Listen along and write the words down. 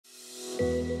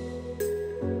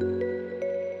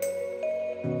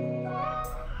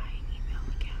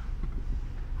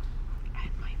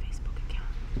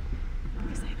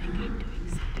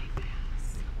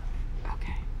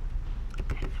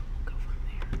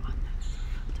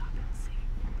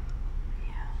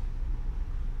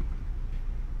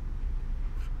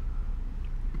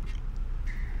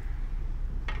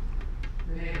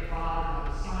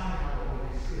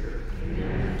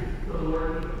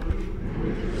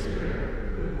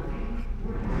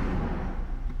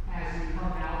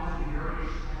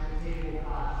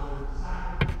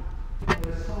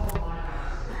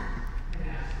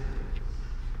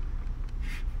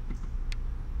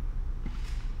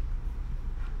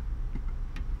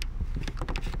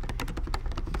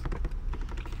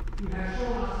You have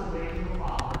shown us the way to the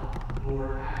Father.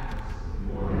 Lord, have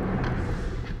mercy. Lord, have mercy.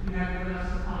 You have given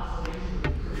us the consolation of the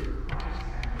truth. Christ,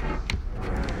 have mercy.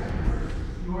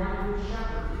 You are the good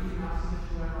shepherd, leading us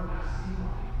into everlasting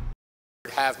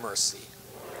life. Have mercy.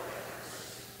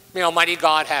 May Almighty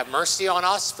God have mercy on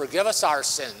us, forgive us our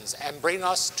sins, and bring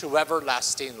us to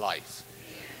everlasting life.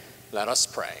 Let us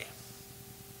pray.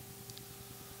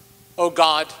 O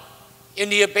God, in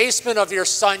the abasement of your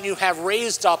Son, you have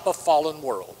raised up a fallen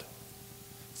world.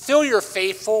 Fill your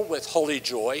faithful with holy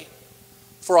joy,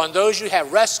 for on those you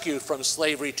have rescued from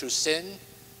slavery to sin,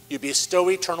 you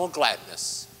bestow eternal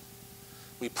gladness.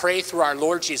 We pray through our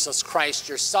Lord Jesus Christ,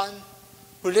 your Son,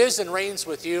 who lives and reigns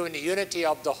with you in the unity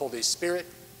of the Holy Spirit,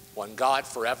 one God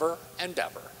forever and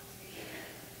ever.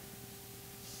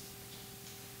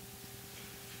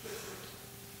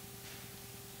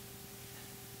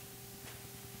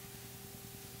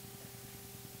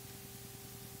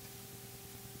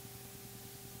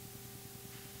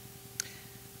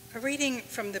 A reading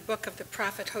from the book of the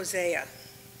prophet Hosea.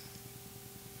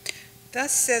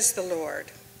 Thus says the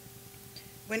Lord,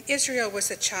 when Israel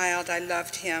was a child, I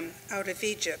loved him. Out of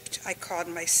Egypt, I called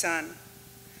my son.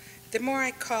 The more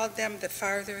I called them, the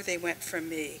farther they went from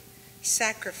me,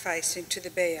 sacrificing to the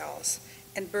Baals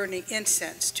and burning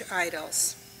incense to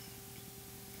idols.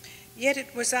 Yet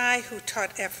it was I who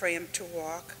taught Ephraim to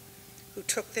walk, who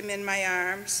took them in my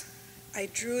arms. I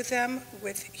drew them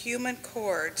with human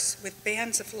cords, with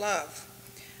bands of love.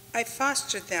 I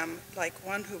fostered them like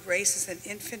one who raises an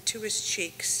infant to his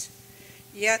cheeks.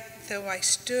 Yet, though I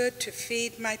stood to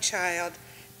feed my child,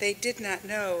 they did not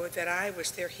know that I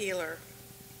was their healer.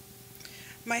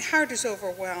 My heart is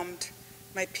overwhelmed,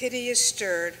 my pity is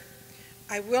stirred.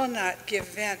 I will not give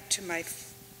vent to my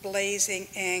blazing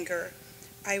anger.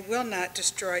 I will not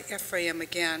destroy Ephraim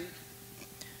again.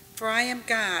 For I am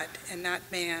God and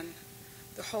not man,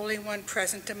 the Holy One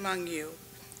present among you.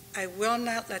 I will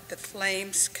not let the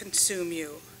flames consume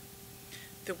you.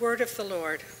 The word of the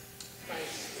Lord.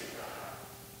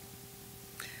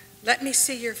 Let me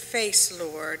see your face,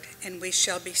 Lord, and we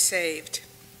shall be saved.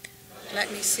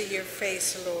 Let me see your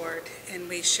face, Lord, and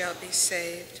we shall be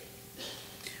saved.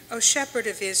 O shepherd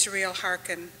of Israel,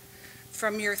 hearken.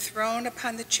 From your throne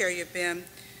upon the cherubim,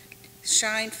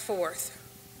 shine forth,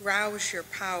 rouse your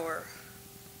power.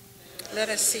 Let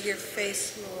us see your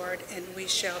face, Lord, and we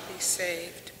shall be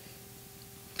saved.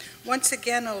 Once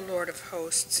again, O Lord of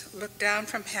hosts, look down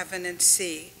from heaven and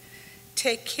see.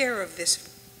 Take care of this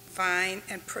vine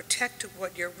and protect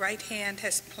what your right hand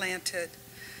has planted,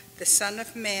 the Son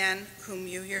of Man, whom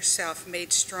you yourself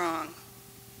made strong.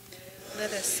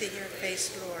 Let us see your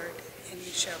face, Lord, and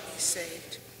you shall be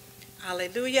saved.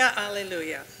 Alleluia,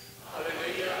 alleluia.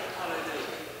 Alleluia, alleluia.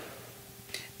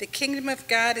 The kingdom of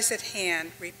God is at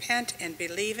hand. Repent and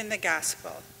believe in the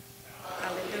gospel.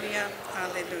 Alleluia,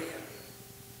 alleluia.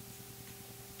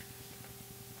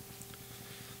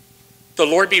 The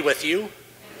Lord be with you.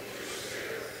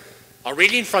 A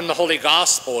reading from the Holy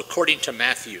Gospel according to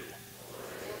Matthew.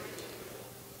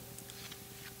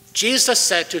 Jesus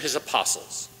said to his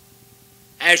apostles,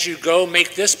 as you go,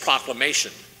 make this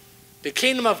proclamation. The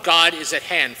kingdom of God is at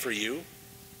hand for you.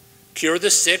 Cure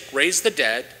the sick, raise the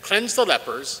dead, cleanse the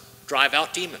lepers, drive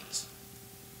out demons.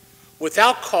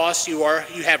 Without cost you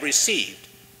have received,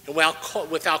 and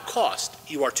without cost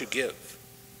you are to give.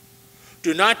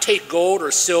 Do not take gold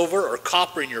or silver or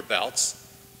copper in your belts,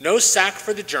 no sack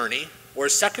for the journey, or a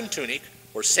second tunic,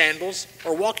 or sandals,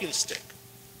 or walking stick.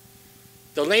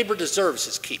 The laborer deserves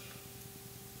his keep.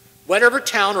 Whatever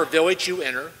town or village you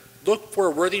enter, look for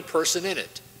a worthy person in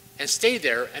it, and stay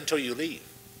there until you leave.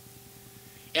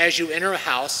 As you enter a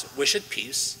house, wish it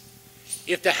peace.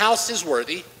 If the house is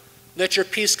worthy, let your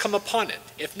peace come upon it.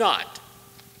 If not,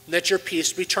 let your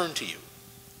peace return to you.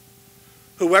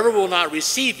 Whoever will not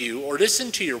receive you or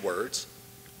listen to your words,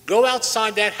 go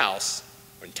outside that house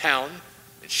or in town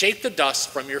and shake the dust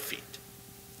from your feet.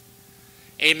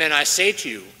 Amen, I say to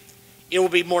you, it will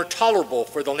be more tolerable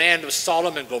for the land of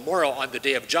Sodom and Gomorrah on the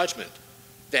day of judgment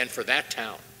than for that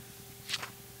town.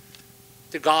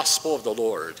 The Gospel of the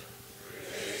Lord.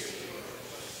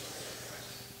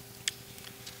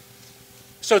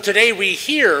 So today we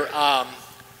hear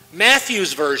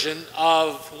Matthew's version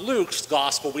of Luke's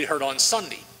Gospel we heard on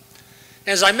Sunday.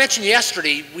 As I mentioned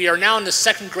yesterday, we are now in the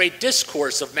second great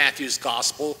discourse of Matthew's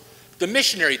Gospel, the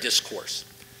missionary discourse.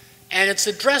 And it's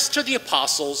addressed to the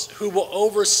apostles who will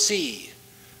oversee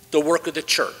the work of the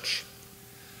church.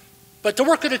 But the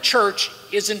work of the church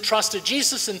is entrusted,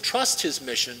 Jesus entrusts his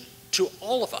mission to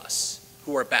all of us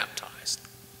who are baptized,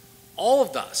 all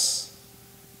of us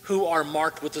who are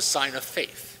marked with the sign of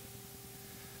faith.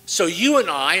 So you and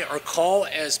I are called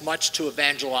as much to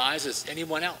evangelize as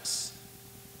anyone else.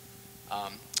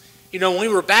 When we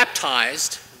were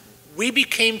baptized, we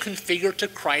became configured to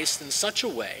Christ in such a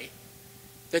way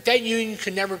that union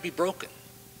can never be broken.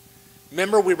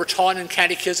 Remember, we were taught in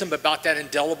catechism about that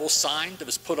indelible sign that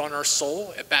was put on our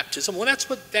soul at baptism? Well, that's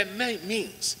what that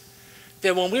means.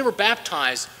 That when we were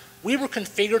baptized, we were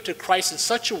configured to Christ in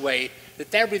such a way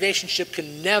that relationship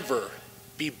can never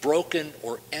be broken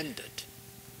or ended.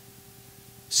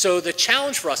 So the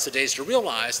challenge for us today is to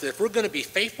realize that if we're going to be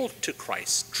faithful to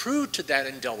Christ, true to that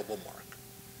indelible mark,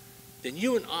 then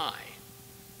you and I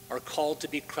are called to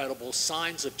be credible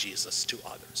signs of Jesus to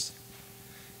others.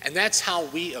 And that's how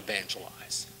we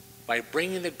evangelize, by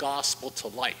bringing the gospel to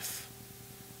life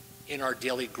in our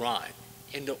daily grind,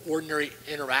 in the ordinary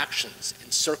interactions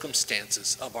and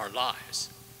circumstances of our lives.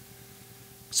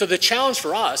 So the challenge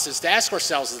for us is to ask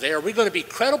ourselves today, are we going to be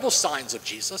credible signs of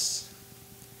Jesus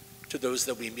to those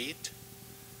that we meet?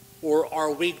 Or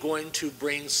are we going to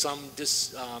bring some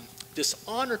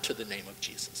dishonor to the name of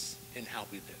Jesus in how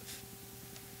we live?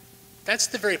 That's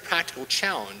the very practical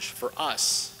challenge for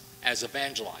us as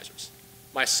evangelizers,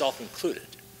 myself included.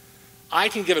 I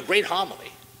can give a great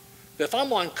homily, but if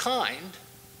I'm unkind,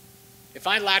 if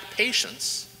I lack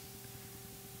patience,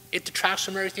 it detracts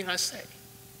from everything I say.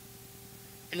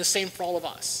 And the same for all of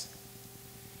us.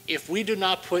 If we do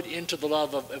not put the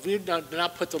love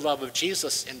of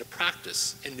Jesus into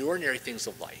practice in the ordinary things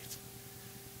of life,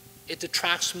 it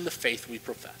detracts from the faith we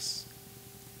profess.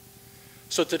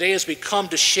 So today, as we come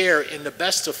to share in the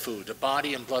best of food, the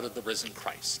body and blood of the risen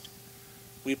Christ,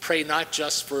 we pray not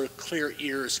just for clear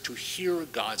ears to hear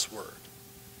God's word,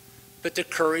 but the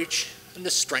courage and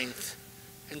the strength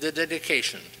and the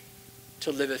dedication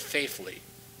to live it faithfully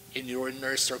in the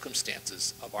ordinary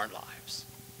circumstances of our lives.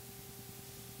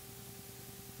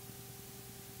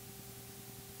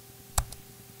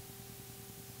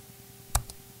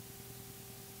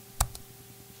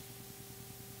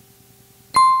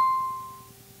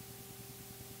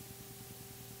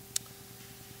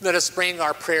 Let us bring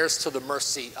our prayers to the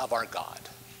mercy of our God.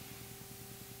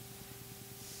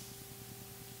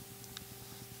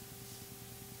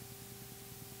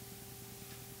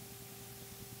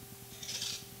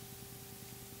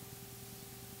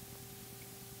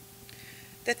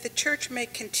 That the church may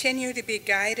continue to be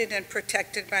guided and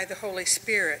protected by the Holy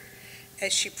Spirit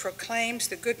as she proclaims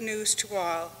the good news to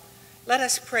all, let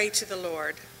us pray to the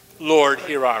Lord. Lord,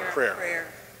 hear our prayer.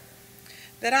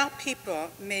 That all people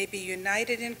may be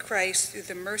united in Christ through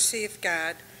the mercy of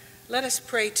God, let us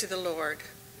pray to the Lord.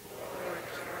 Lord,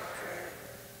 hear our prayer.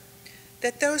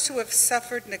 That those who have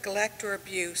suffered neglect or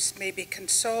abuse may be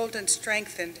consoled and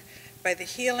strengthened by the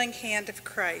healing hand of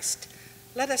Christ,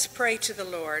 let us pray to the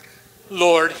Lord.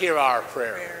 Lord, hear our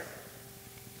prayer.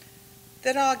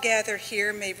 That all gathered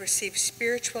here may receive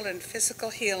spiritual and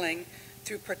physical healing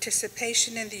through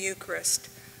participation in the Eucharist,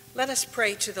 let us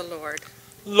pray to the Lord.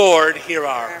 Lord, hear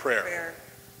our prayer.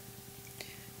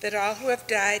 That all who have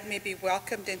died may be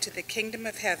welcomed into the kingdom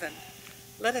of heaven,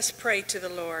 let us pray to the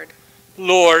Lord.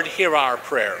 Lord, hear our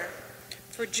prayer.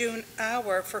 For June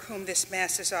hour for whom this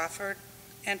Mass is offered,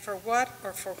 and for what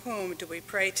or for whom do we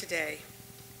pray today?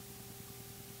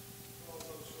 All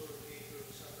those who are being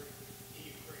suffering in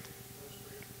Ukraine, let us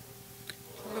pray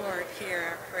for them. Lord, hear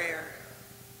our prayer.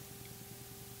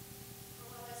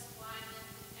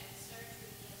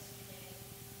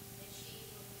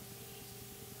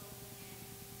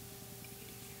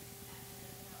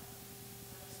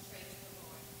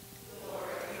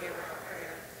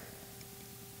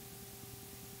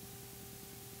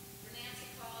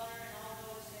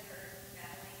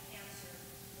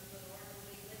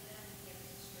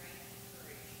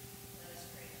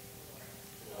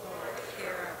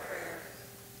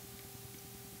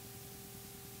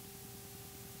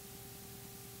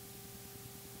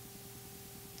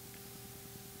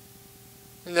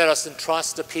 And let us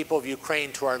entrust the people of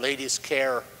Ukraine to Our Lady's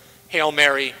care. Hail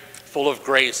Mary, full of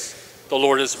grace, the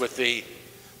Lord is with thee.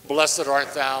 Blessed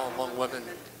art thou among women,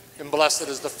 and blessed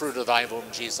is the fruit of thy womb,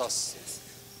 Jesus.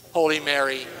 Holy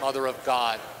Mary, Mother of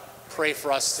God, pray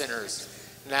for us sinners,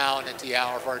 now and at the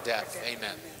hour of our death.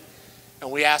 Amen.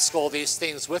 And we ask all these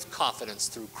things with confidence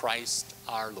through Christ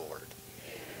our Lord.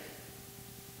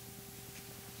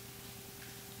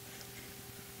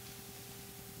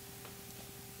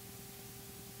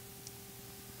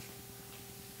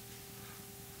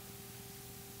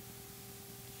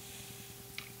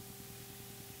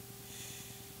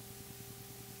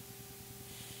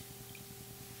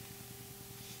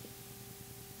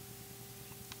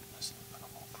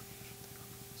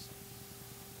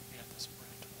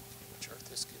 Which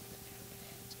earth is given in human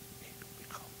hands, and made will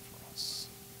become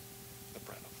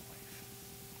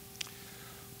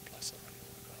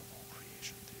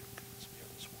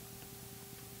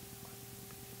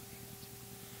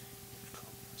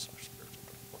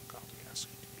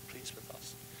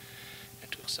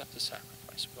accept the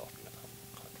sacrifice we offer with humble,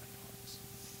 contrite hearts.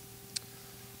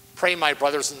 Pray, my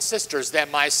brothers and sisters, that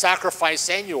my sacrifice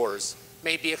and yours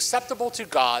may be acceptable to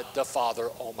God, the Father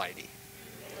Almighty.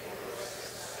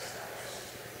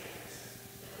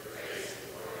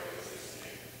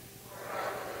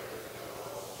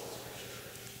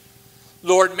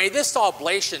 Lord, may this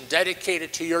oblation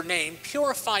dedicated to your name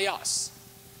purify us,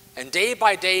 and day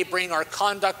by day bring our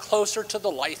conduct closer to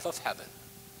the life of heaven.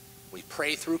 We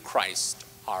pray through Christ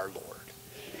our Lord.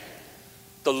 Amen.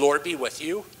 The Lord be with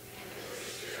you.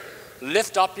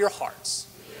 Lift up your hearts.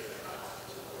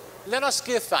 Let us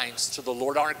give thanks to the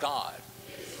Lord our God.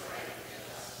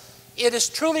 It is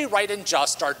truly right and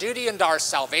just, our duty and our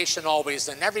salvation always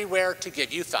and everywhere, to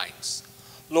give you thanks,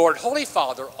 Lord, Holy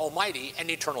Father, Almighty and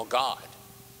eternal God.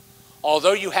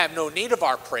 Although you have no need of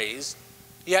our praise,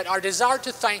 yet our desire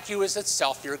to thank you is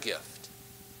itself your gift.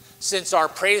 Since our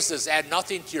praises add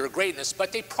nothing to your greatness,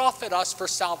 but they profit us for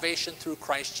salvation through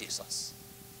Christ Jesus.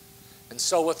 And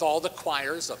so with all the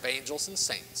choirs of angels and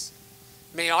saints,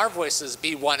 may our voices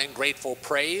be one in grateful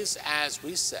praise as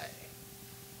we say,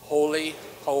 Holy,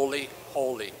 holy,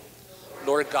 holy,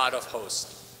 Lord God of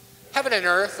hosts. Heaven and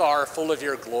earth are full of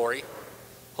your glory.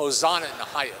 Hosanna in the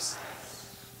highest.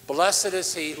 Blessed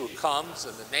is he who comes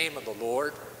in the name of the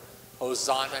Lord.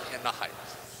 Hosanna in the highest.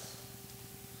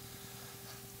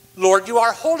 Lord, you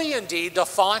are holy indeed, the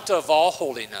font of all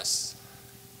holiness.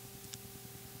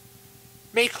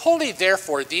 Make holy,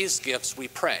 therefore, these gifts, we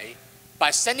pray,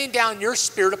 by sending down your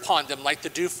Spirit upon them like the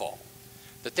dewfall,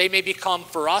 that they may become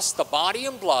for us the body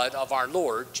and blood of our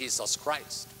Lord Jesus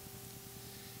Christ.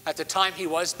 At the time he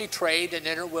was betrayed and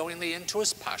entered willingly into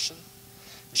his passion,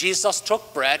 Jesus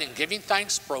took bread and giving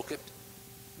thanks broke it,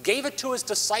 gave it to his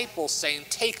disciples, saying,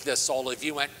 "Take this, all of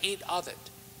you, and eat of it.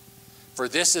 For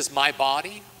this is my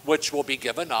body, which will be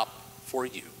given up for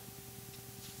you."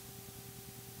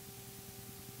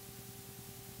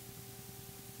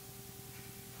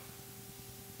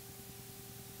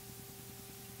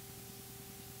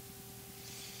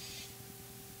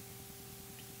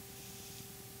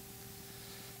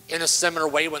 In a similar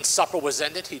way, when supper was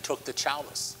ended, he took the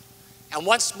chalice, and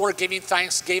once more giving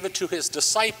thanks, gave it to his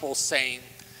disciples, saying,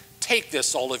 "Take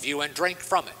this, all of you, and drink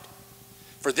from it.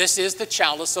 For this is the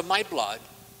chalice of my blood,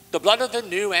 the blood of the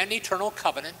new and eternal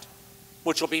covenant,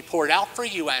 which will be poured out for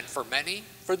you and for many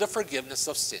for the forgiveness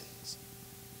of sins.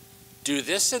 Do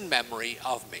this in memory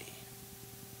of me."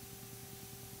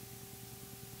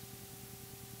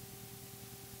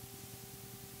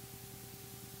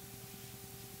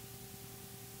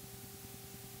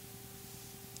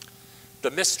 The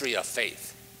mystery of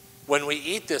faith. When we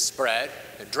eat this bread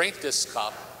and drink this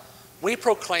cup, we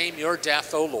proclaim your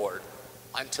death, O Lord,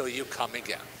 until you come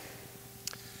again.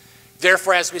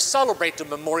 Therefore, as we celebrate the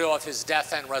memorial of his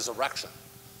death and resurrection,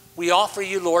 we offer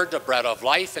you, Lord, the bread of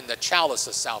life and the chalice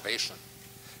of salvation,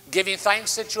 giving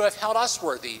thanks that you have held us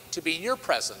worthy to be in your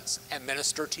presence and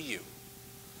minister to you.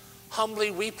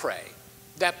 Humbly we pray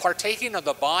that, partaking of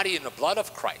the body and the blood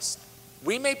of Christ,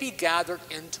 we may be gathered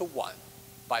into one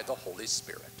by the Holy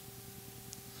Spirit.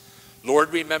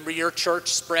 Lord, remember your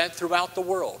church spread throughout the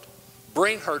world.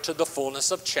 Bring her to the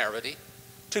fullness of charity,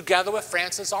 together with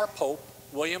Francis our Pope,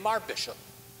 William our Bishop,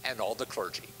 and all the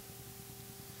clergy.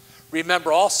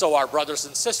 Remember also our brothers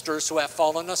and sisters who have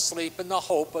fallen asleep in the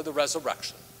hope of the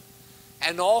resurrection,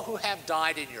 and all who have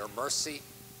died in your mercy.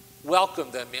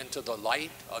 Welcome them into the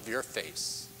light of your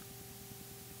face.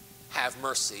 Have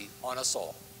mercy on us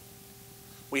all.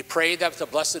 We pray that the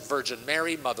Blessed Virgin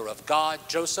Mary, Mother of God,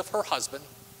 Joseph, her husband,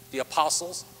 the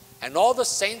apostles, and all the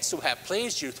saints who have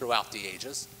pleased you throughout the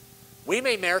ages, we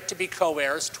may merit to be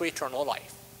co-heirs to eternal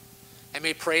life, and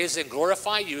may praise and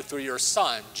glorify you through your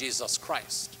Son, Jesus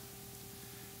Christ.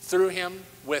 Through him,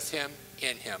 with him,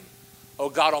 in him, O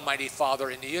God, Almighty Father,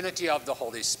 in the unity of the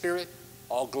Holy Spirit,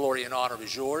 all glory and honor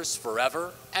is yours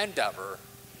forever and ever.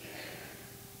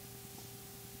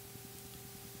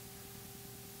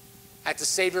 At the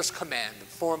Savior's command,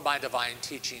 informed by divine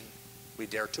teaching, we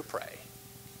dare to pray.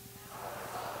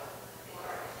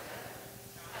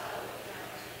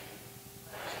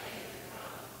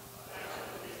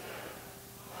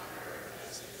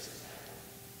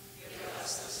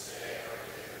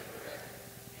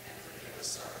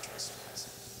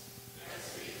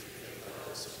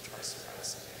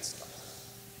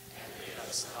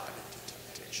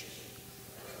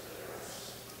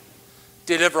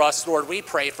 Deliver us, Lord, we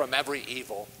pray, from every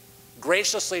evil.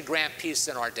 Graciously grant peace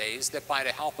in our days, that by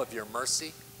the help of your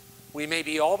mercy, we may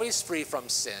be always free from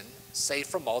sin, safe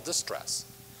from all distress,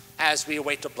 as we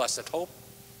await the blessed hope,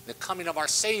 the coming of our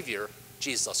Savior,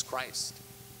 Jesus Christ.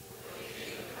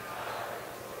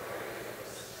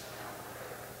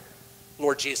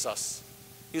 Lord Jesus,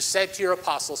 you said to your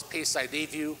apostles, peace I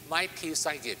leave you, my peace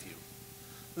I give you.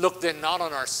 Look then not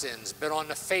on our sins, but on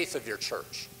the faith of your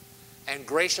church, and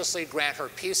graciously grant her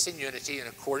peace and unity in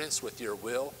accordance with your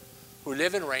will, who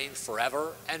live and reign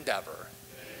forever and ever.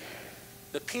 Amen.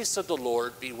 The peace of the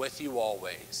Lord be with you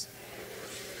always.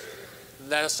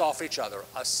 Let us offer each other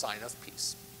a sign of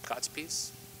peace. God's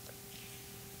peace.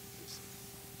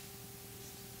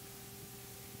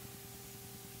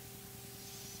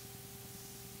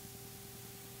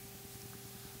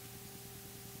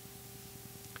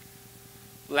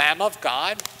 Lamb of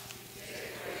God,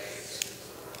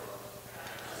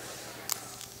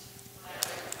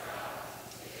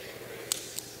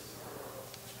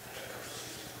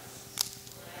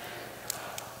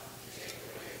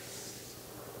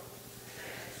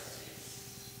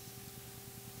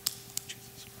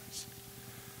 Jesus Christ,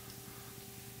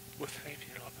 with faith,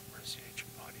 your love and mercy, your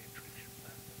body and drink your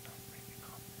blood, and not bring any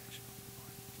combination of the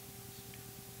Lord.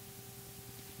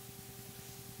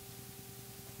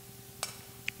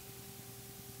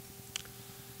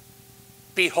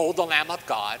 Behold the Lamb of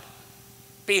God.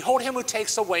 Behold him who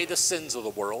takes away the sins of the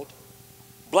world.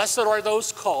 Blessed are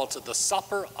those called to the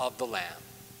supper of the Lamb.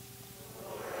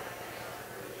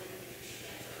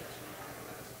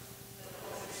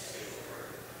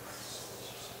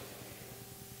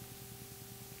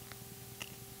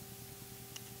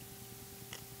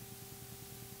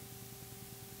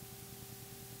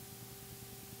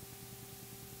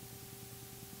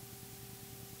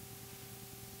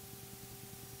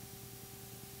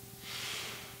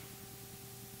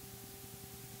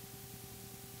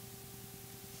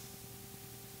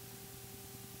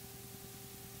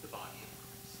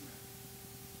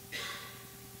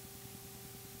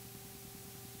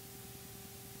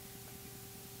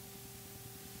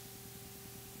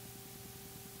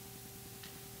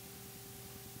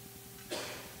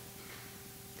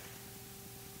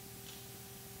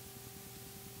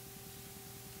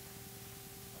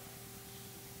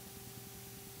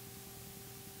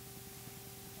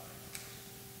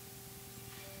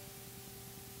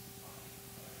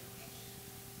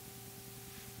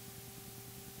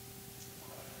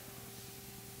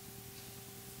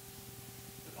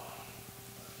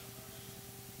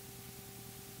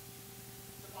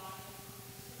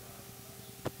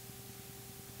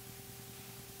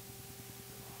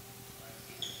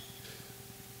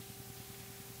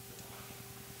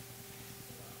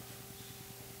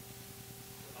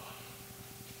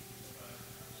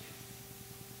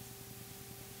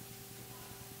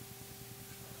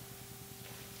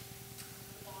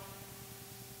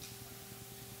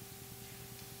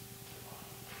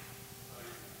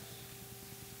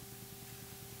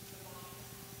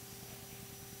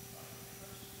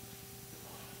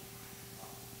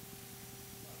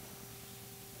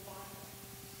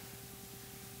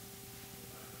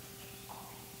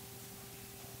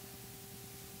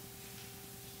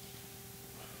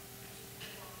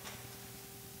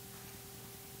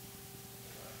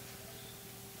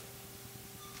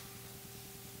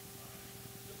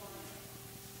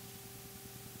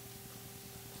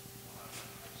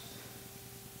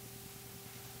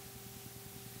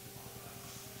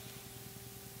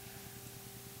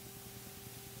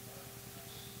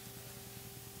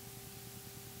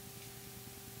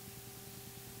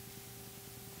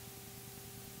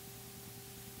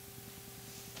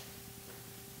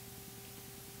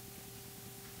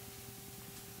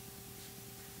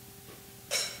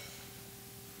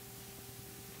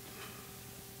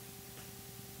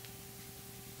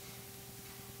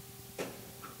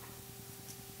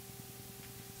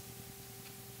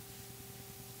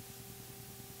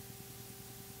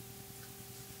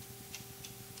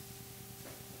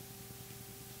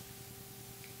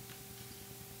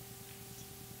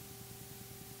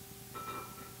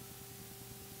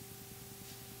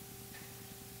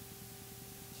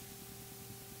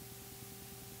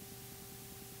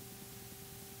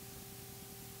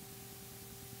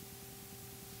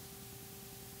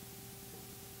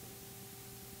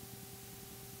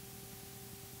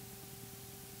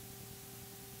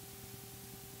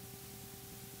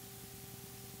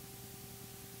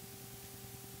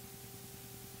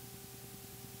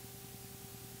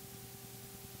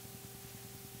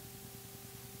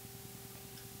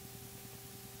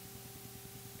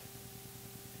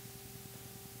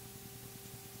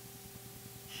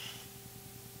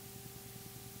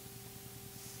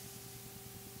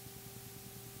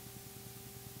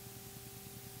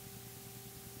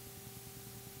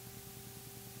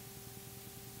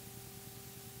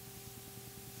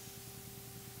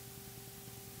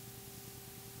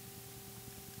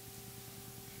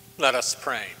 Let us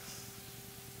pray.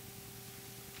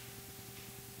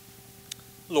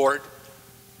 Lord,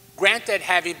 grant that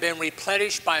having been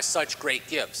replenished by such great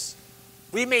gifts,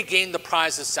 we may gain the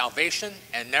prize of salvation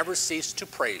and never cease to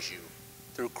praise you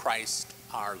through Christ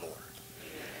our Lord.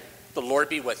 Amen. The Lord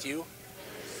be with you.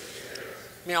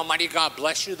 May Almighty God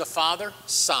bless you, the Father,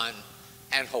 Son,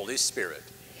 and Holy Spirit.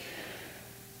 Amen.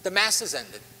 The Mass is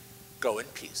ended. Go in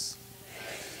peace.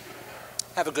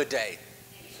 Have a good day.